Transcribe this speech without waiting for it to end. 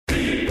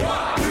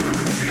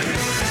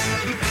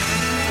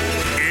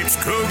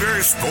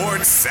Cougar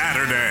Sports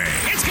Saturday.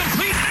 It's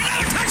complete.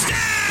 Another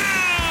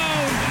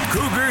touchdown!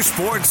 Cougar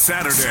Sports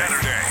Saturday.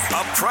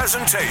 A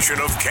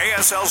presentation of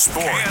KSL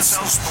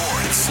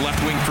Sports.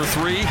 Left wing for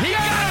three. He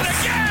got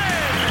it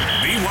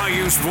again!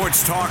 BYU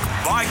Sports Talk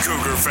by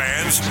Cougar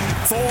fans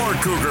for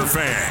Cougar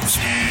fans.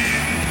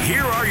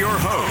 Here are your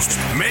hosts,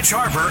 Mitch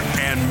Harper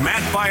and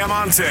Matt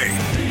Baiamonte.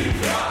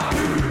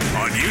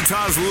 On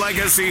Utah's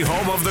legacy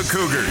home of the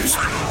Cougars.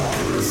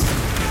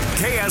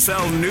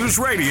 KSL News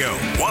Radio,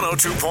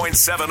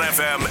 102.7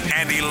 FM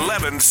and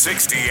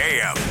 1160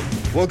 AM.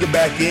 Welcome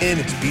back in.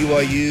 It's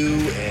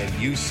BYU and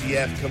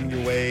UCF coming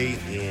your way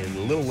in a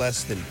little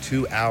less than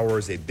 2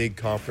 hours, a big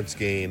conference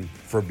game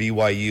for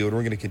BYU, and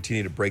we're going to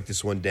continue to break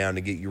this one down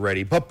to get you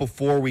ready. But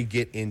before we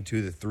get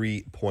into the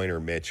three-pointer,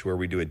 Mitch, where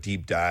we do a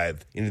deep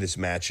dive into this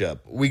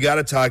matchup, we got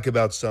to talk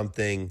about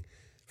something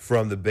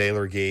from the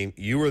Baylor game.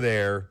 You were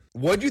there.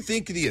 What did you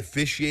think of the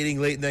officiating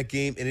late in that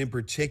game? And in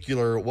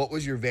particular, what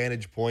was your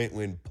vantage point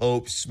when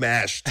Pope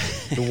smashed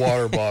the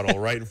water bottle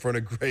right in front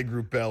of Greg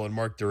Wrubell and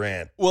Mark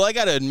Durant? Well, I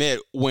got to admit,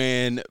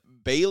 when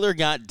Baylor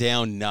got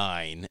down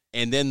 9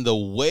 and then the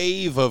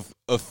wave of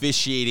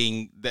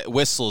officiating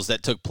whistles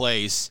that took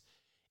place,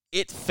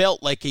 it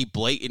felt like a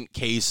blatant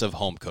case of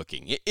home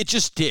cooking. It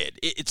just did.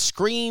 It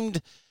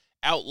screamed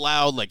out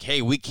loud like,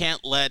 hey, we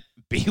can't let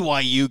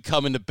BYU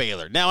come into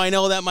Baylor. Now, I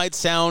know that might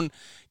sound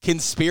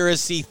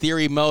conspiracy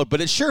theory mode, but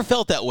it sure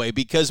felt that way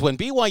because when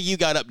BYU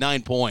got up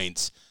 9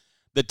 points,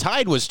 the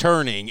tide was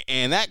turning,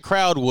 and that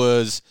crowd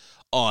was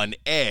on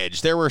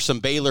edge. There were some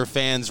Baylor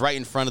fans right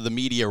in front of the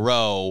media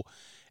row,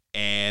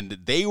 and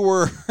they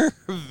were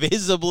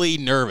visibly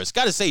nervous.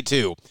 Got to say,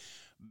 too,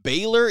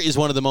 Baylor is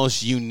one of the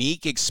most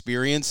unique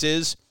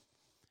experiences.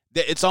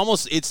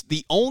 It's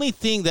the only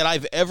thing that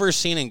I've ever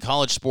seen in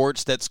college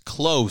sports that's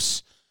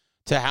close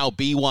to how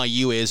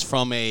BYU is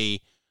from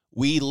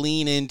we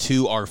lean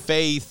into our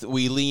faith,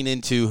 we lean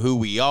into who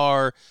we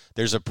are.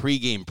 There's a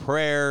pregame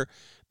prayer.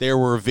 There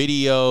were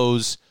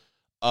videos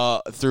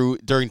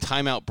during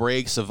timeout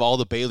breaks of all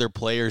the Baylor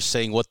players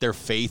saying what their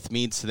faith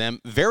means to them.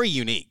 Very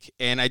unique.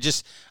 And I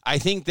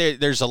think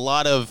there's a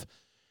lot of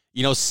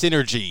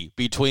synergy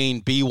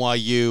between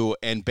BYU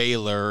and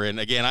Baylor. And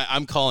again,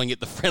 I'm calling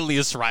it the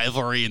friendliest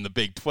rivalry in the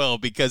Big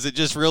 12 because it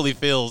just really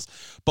feels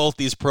both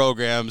these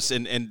programs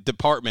and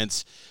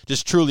departments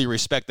just truly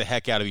respect the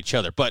heck out of each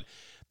other. But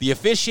the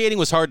officiating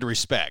was hard to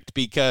respect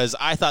because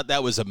I thought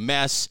that was a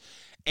mess.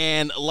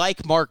 And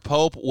like Mark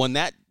Pope, when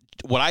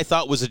what I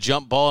thought was a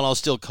jump ball, and I'll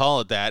still call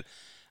it that,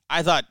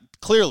 I thought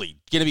clearly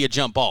going to be a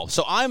jump ball.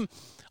 So I'm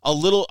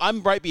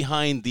right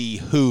behind the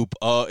hoop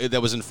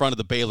that was in front of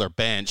the Baylor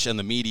bench and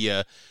the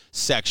media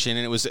section,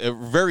 and it was a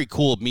very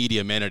cool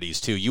media amenities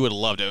too. You would have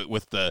loved it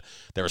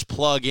there was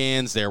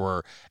plug-ins, there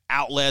were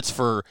outlets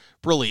for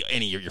really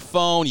any of your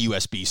phone,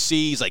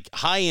 USB-Cs, like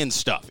high-end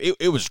stuff.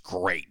 It was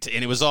great,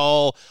 and it was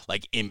all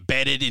like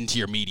embedded into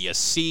your media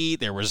seat.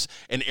 There was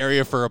an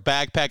area for a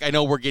backpack. I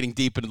know we're getting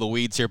deep into the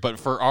weeds here, but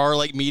for our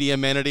like media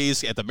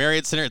amenities at the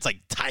Marriott Center, it's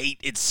like tight,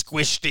 it's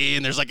squished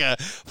in. There's like a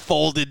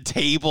folded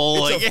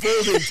table. It's a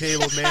folding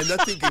table, man.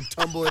 That thing can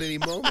tumble at any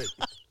moment.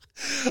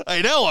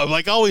 I know. I'm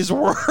like always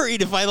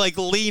worried if I like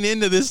lean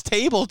into this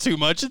table too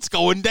much, it's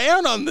going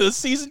down on the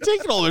season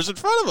ticket holders in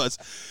front of us.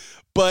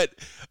 But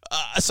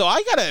so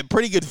I got a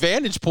pretty good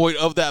vantage point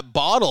of that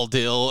bottle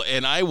deal,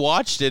 and I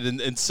watched it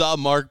and saw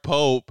Mark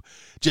Pope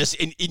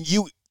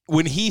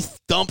when he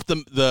thumped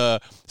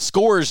the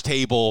scorers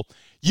table.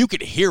 You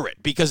could hear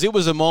it because it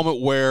was a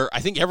moment where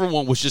I think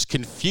everyone was just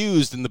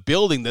confused in the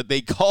building that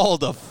they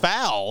called a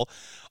foul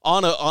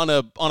on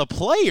a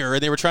player,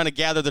 and they were trying to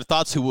gather their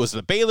thoughts. Who was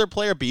the Baylor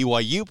player,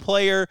 BYU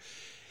player?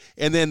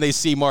 And then they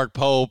see Mark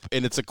Pope,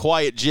 and it's a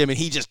quiet gym, and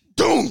he just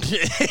doomed,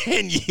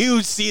 and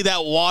you see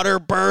that water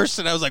burst,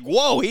 and I was like,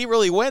 whoa, he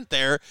really went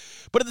there.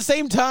 But at the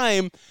same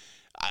time,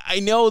 I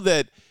know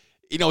that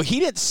he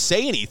didn't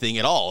say anything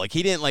at all. Like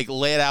he didn't like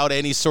let out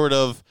any sort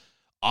of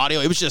audio.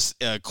 It was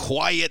just a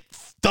quiet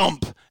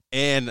thump,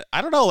 and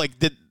I don't know. Like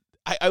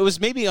I was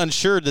maybe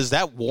unsure. Does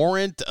that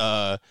warrant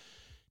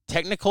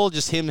technical,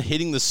 just him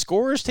hitting the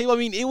scorer's table? I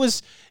mean, it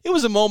was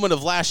a moment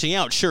of lashing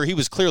out. Sure, he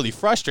was clearly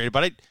frustrated,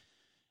 but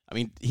I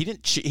mean, he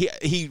didn't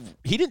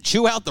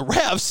chew out the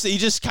refs. He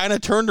just kind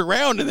of turned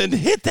around and then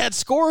hit that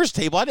scorer's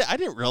table. I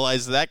didn't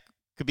realize that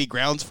could be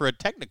grounds for a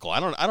technical. I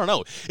don't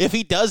know. If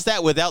he does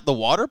that without the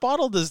water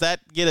bottle, does that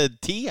get a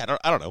T? I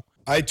don't know.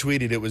 I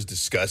tweeted it was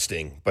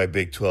disgusting by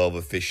Big 12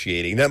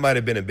 officiating. That might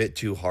have been a bit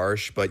too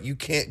harsh, but you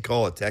can't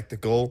call it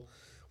technical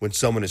when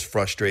someone is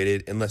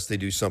frustrated unless they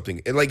do something.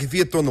 Like if he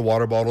had thrown the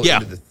water bottle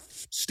into the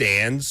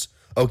stands,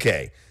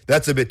 okay,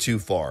 that's a bit too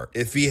far.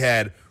 If he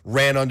had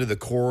ran onto the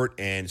court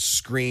and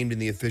screamed in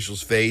the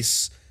official's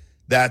face,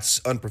 that's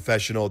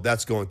unprofessional.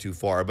 That's going too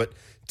far. But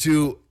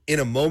in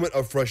a moment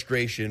of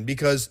frustration,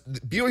 because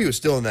BYU is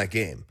still in that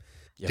game.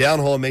 Yep.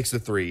 Downhall makes the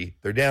 3.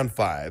 They're down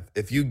 5.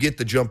 If you get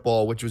the jump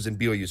ball, which was in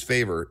BYU's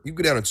favor, you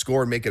go down and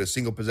score and make it a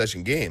single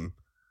possession game.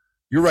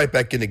 You're right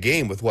back in the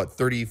game with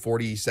 30,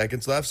 40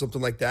 seconds left,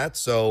 something like that.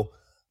 So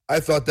I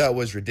thought that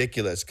was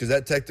ridiculous because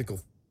that technical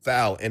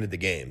foul ended the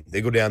game.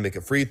 They go down, make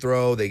a free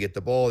throw, they get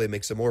the ball, they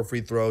make some more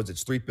free throws.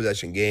 It's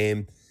 3-possession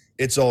game.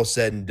 It's all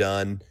said and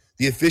done.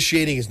 The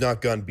officiating has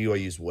not gone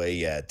BYU's way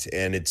yet,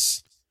 and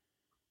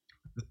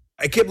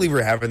I can't believe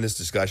we're having this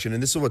discussion,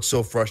 and this is what's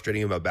so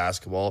frustrating about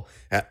basketball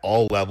at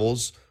all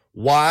levels.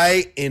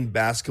 Why in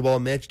basketball,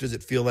 Mitch, does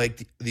it feel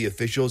like the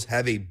officials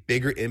have a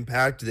bigger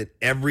impact than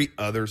every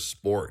other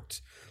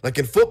sport? Like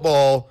in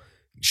football,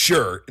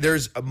 sure,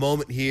 there's a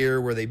moment here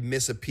where they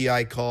miss a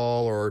PI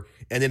call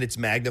and then it's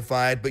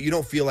magnified, but you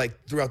don't feel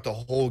like throughout the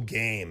whole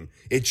game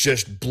it's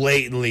just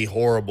blatantly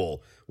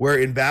horrible. Where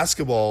in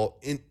basketball,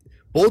 in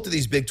both of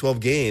these Big 12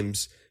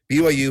 games,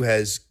 BYU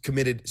has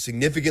committed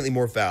significantly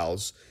more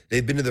fouls.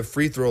 They've been to the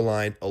free throw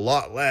line a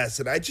lot less,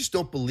 and I just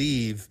don't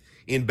believe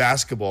in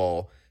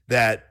basketball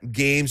that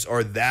games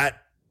are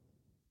that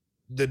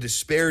the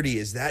disparity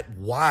is that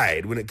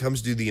wide when it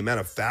comes to the amount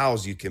of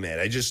fouls you commit.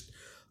 I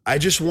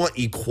just want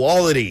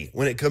equality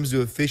when it comes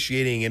to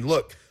officiating. And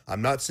look,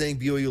 I'm not saying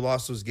BYU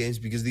lost those games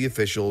because of the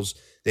officials.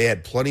 They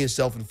had plenty of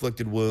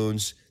self-inflicted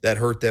wounds that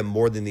hurt them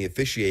more than the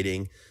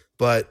officiating.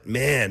 But,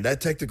 man,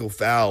 that technical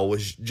foul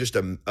was just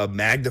a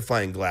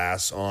magnifying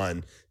glass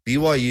on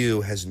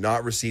BYU has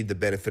not received the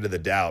benefit of the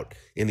doubt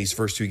in these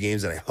first two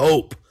games. And I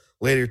hope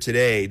later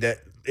today that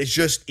it's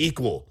just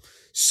equal.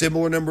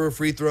 Similar number of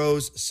free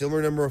throws,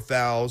 similar number of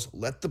fouls.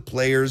 Let the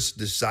players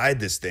decide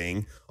this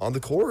thing on the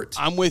court.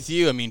 I'm with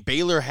you. I mean,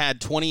 Baylor had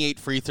 28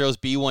 free throws.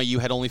 BYU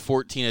had only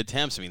 14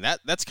 attempts. I mean,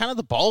 that's kind of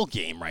the ball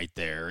game right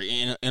there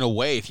in a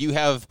way. If you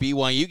have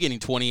BYU getting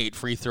 28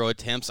 free throw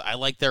attempts, I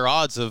like their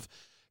odds of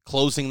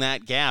closing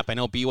that gap. I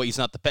know BYU's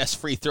not the best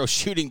free throw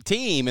shooting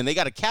team, and they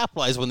got to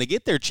capitalize when they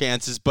get their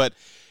chances, but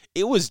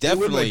it was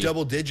definitely they win by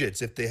double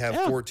digits if they have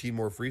 14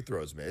 more free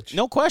throws, Mitch.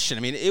 No question.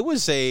 I mean, it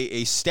was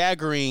a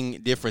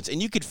staggering difference, and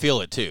you could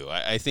feel it too.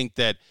 I think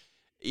that,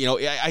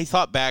 I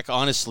thought back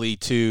honestly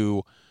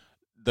to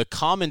the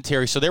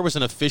commentary. So there was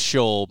an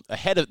official, the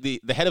head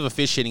of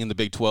officiating in the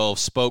Big 12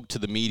 spoke to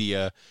the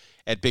media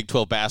at Big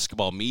 12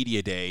 Basketball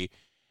Media Day,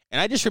 and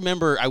I just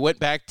remember I went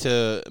back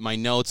to my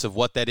notes of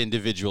what that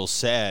individual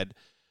said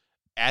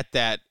at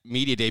that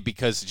media day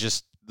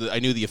because I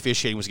knew the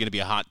officiating was going to be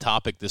a hot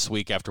topic this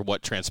week after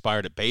what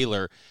transpired at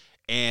Baylor.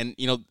 And,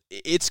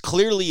 it's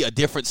clearly a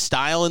different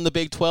style in the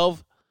Big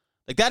 12.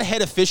 Like that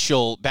head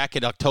official back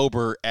in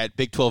October at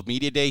Big 12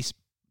 Media Days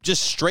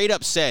just straight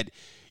up said,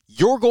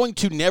 you're going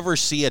to never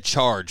see a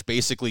charge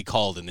basically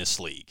called in this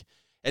league.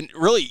 And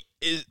really,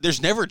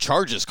 there's never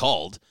charges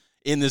called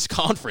in this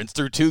conference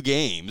through two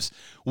games.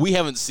 We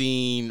haven't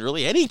seen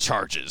really any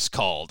charges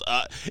called.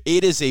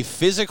 It is a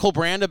physical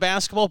brand of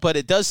basketball, but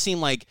it does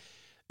seem like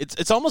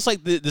It's almost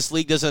like this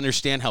league doesn't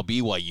understand how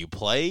BYU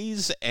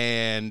plays,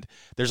 and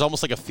there's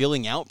almost like a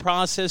filling out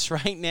process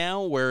right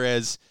now,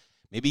 whereas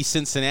maybe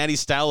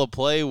Cincinnati's style of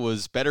play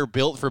was better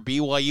built for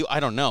BYU. I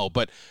don't know,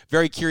 but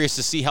very curious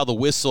to see how the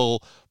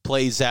whistle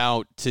plays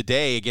out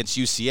today against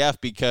UCF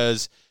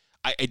because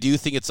I do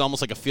think it's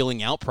almost like a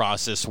filling out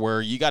process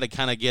where you got to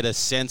kind of get a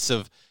sense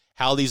of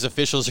how these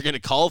officials are going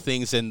to call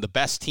things, and the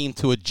best team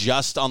to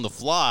adjust on the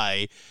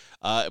fly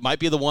it might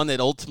be the one that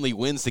ultimately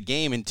wins the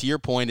game. And to your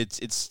point,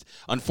 it's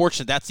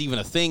unfortunate that's even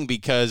a thing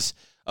because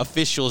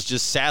officials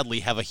just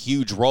sadly have a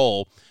huge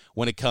role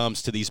when it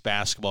comes to these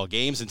basketball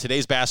games. And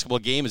today's basketball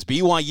game is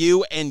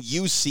BYU and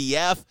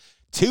UCF,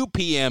 2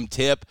 p.m.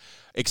 tip.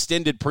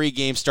 Extended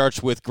pregame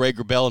starts with Greg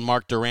Wrubell and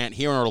Mark Durant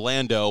here in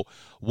Orlando,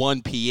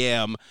 1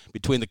 p.m.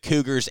 between the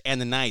Cougars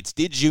and the Knights.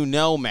 Did you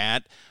know,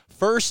 Matt,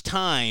 first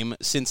time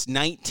since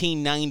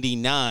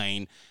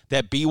 1999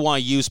 that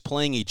BYU's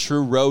playing a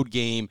true road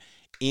game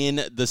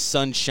in the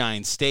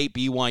Sunshine State.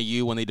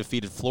 BYU, when they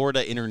defeated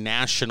Florida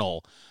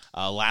International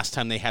last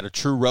time they had a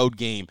true road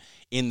game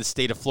in the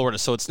state of Florida.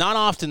 So it's not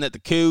often that the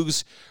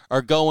Cougs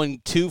are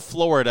going to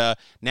Florida.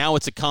 Now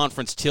it's a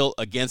conference tilt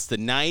against the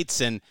Knights.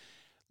 And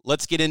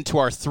let's get into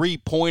our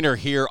three-pointer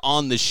here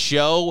on the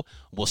show.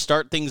 We'll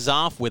start things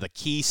off with a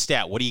key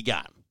stat. What do you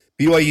got?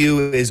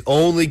 BYU is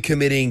only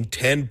committing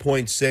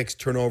 10.6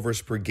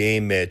 turnovers per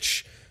game,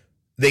 Mitch.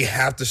 They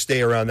have to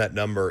stay around that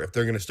number if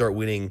they're going to start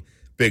winning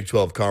Big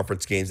 12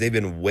 conference games. They've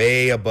been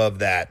way above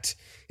that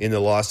in the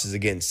losses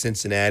against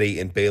Cincinnati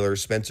and Baylor.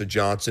 Spencer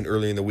Johnson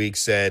earlier in the week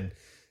said,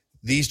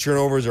 these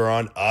turnovers are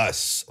on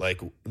us.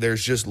 Like,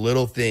 there's just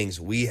little things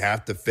we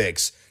have to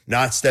fix.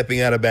 Not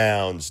stepping out of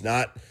bounds,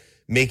 not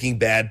making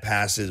bad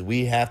passes.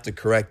 We have to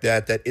correct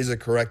that. That is a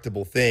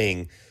correctable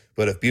thing.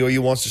 But if BYU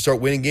wants to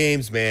start winning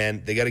games,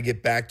 man, they got to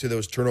get back to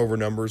those turnover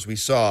numbers we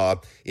saw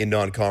in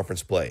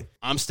non-conference play.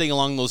 I'm staying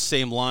along those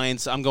same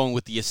lines. I'm going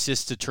with the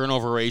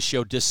assist-to-turnover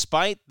ratio.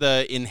 Despite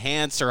the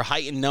enhanced or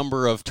heightened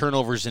number of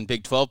turnovers in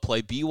Big 12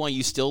 play,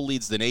 BYU still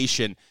leads the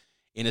nation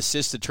in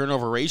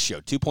assist-to-turnover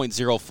ratio.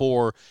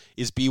 2.04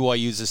 is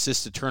BYU's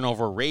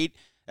assist-to-turnover rate.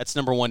 That's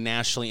number one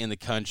nationally in the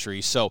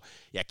country. So,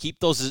 yeah, keep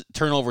those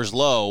turnovers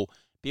low.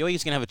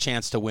 BYU's going to have a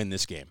chance to win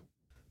this game.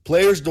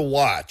 Players to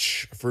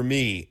watch for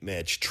me,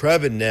 Mitch.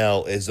 Trevin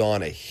Knell is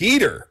on a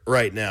heater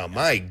right now.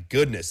 My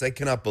goodness, I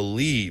cannot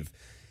believe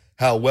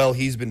how well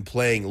he's been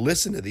playing.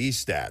 Listen to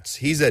these stats.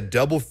 He's at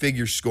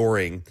double-figure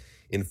scoring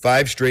in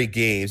 5 straight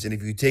games. And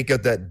if you take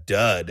out that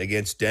dud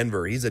against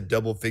Denver, he's a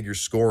double-figure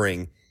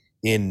scoring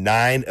in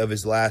 9 of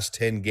his last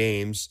 10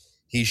 games.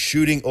 He's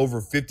shooting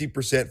over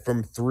 50%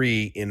 from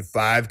 3 in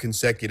 5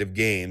 consecutive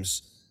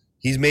games.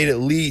 He's made at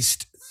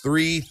least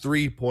 3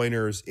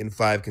 3-pointers in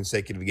 5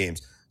 consecutive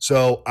games.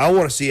 So I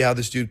want to see how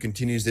this dude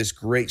continues this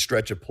great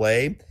stretch of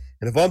play.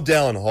 And if I'm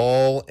Dallin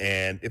Hall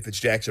and if it's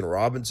Jackson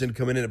Robinson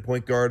coming in at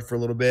point guard for a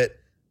little bit,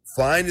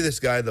 find this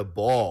guy the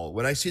ball.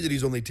 When I see that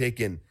he's only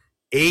taken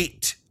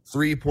 8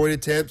 3-point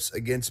attempts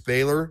against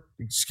Baylor,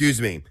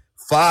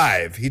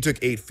 5. He took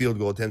 8 field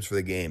goal attempts for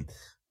the game.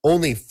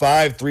 Only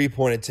 5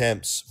 3-point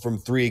attempts from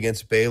 3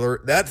 against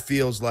Baylor. That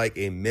feels like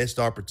a missed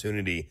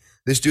opportunity.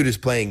 This dude is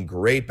playing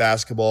great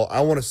basketball. I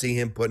want to see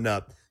him putting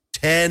up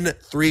 10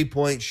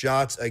 3-point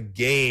shots a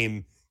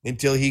game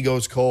until he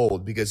goes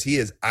cold, because he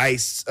is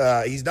ice.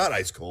 He's not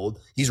ice cold.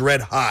 He's red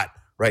hot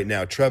right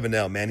now.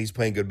 Trevenel, man, he's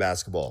playing good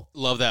basketball.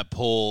 Love that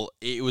poll.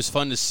 It was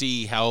fun to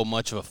see how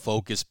much of a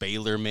focus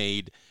Baylor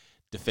made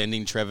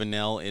defending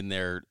Trevenel in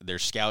their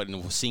scout,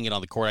 and seeing it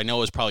on the court. I know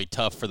it was probably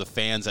tough for the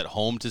fans at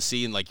home to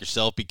see, and like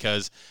yourself,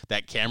 because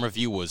that camera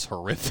view was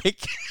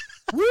horrific.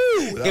 Woo,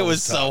 it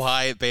was so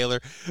high at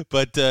Baylor.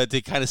 But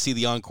to kind of see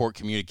the on-court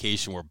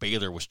communication where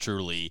Baylor was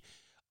truly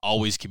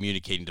always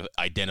communicating to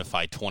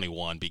identify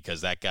 21,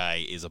 because that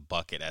guy is a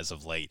bucket as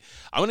of late.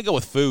 I'm going to go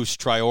with Foose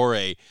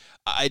Traore.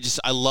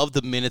 I love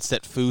the minutes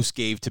that Foose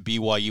gave to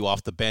BYU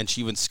off the bench.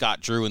 Even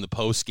Scott Drew in the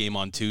post game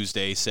on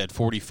Tuesday said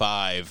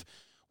 45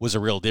 was a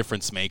real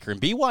difference maker.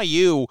 And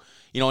BYU,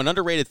 an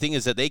underrated thing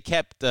is that they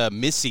kept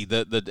Missy,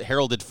 the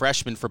heralded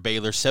freshman for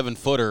Baylor,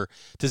 7-footer,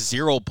 to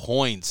 0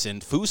 points.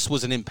 And Foose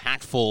was an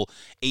impactful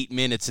 8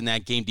 minutes in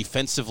that game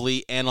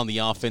defensively and on the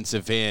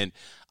offensive end.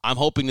 I'm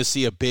hoping to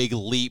see a big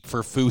leap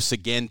for Foose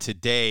again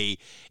today,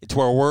 to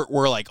where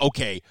we're like,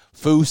 okay,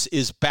 Foose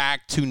is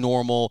back to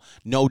normal,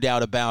 no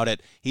doubt about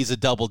it. He's a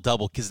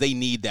double-double, because they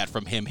need that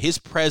from him. His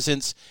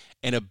presence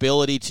and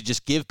ability to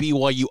just give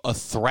BYU a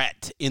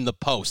threat in the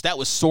post. That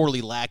was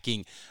sorely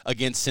lacking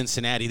against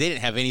Cincinnati. They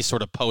didn't have any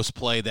sort of post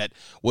play that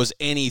was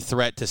any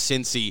threat to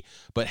Cincy,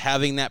 but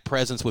having that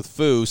presence with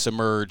Foose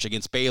emerge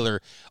against Baylor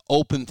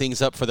opened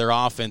things up for their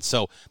offense.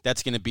 So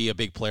that's going to be a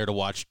big player to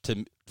watch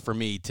for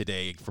me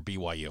today for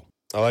BYU.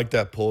 I like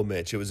that poll,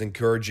 Mitch. It was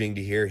encouraging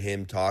to hear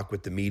him talk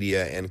with the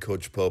media and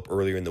Coach Pope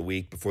earlier in the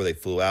week before they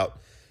flew out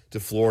to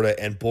Florida,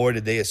 and boy,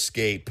 did they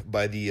escape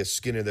by the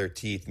skin of their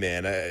teeth,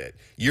 man.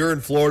 You're in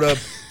Florida,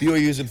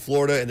 BYU's in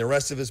Florida, and the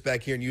rest of us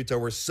back here in Utah,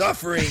 we're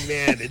suffering,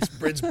 man. It's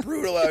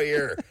brutal out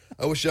here.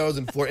 I wish I was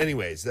in Florida.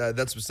 Anyways,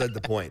 that's beside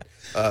the point.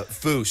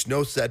 Foose,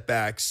 no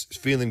setbacks,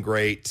 feeling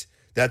great.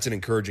 That's an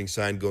encouraging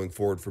sign going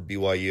forward for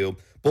BYU.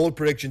 Bold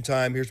prediction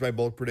time. Here's my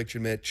bold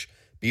prediction, Mitch.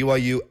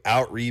 BYU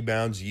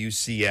out-rebounds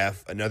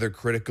UCF, another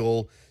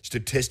critical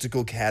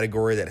statistical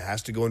category that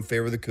has to go in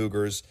favor of the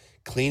Cougars.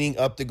 Cleaning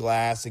up the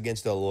glass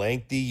against a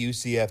lengthy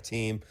UCF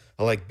team.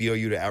 I like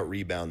BYU to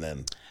out-rebound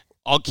them.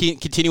 I'll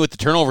continue with the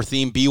turnover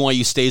theme.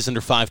 BYU stays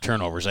under 5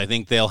 turnovers. I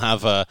think they'll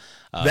have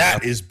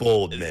that is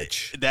bold,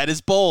 Mitch. That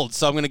is bold.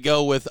 So I'm going to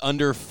go with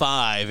under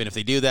 5. And if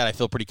they do that, I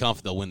feel pretty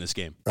confident they'll win this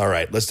game. All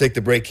right, let's take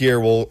the break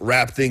here. We'll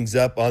wrap things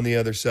up on the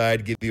other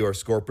side, give you our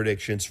score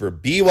predictions for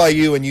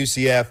BYU and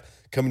UCF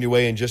coming your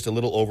way in just a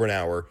little over an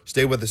hour.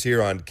 Stay with us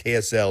here on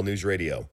KSL News Radio.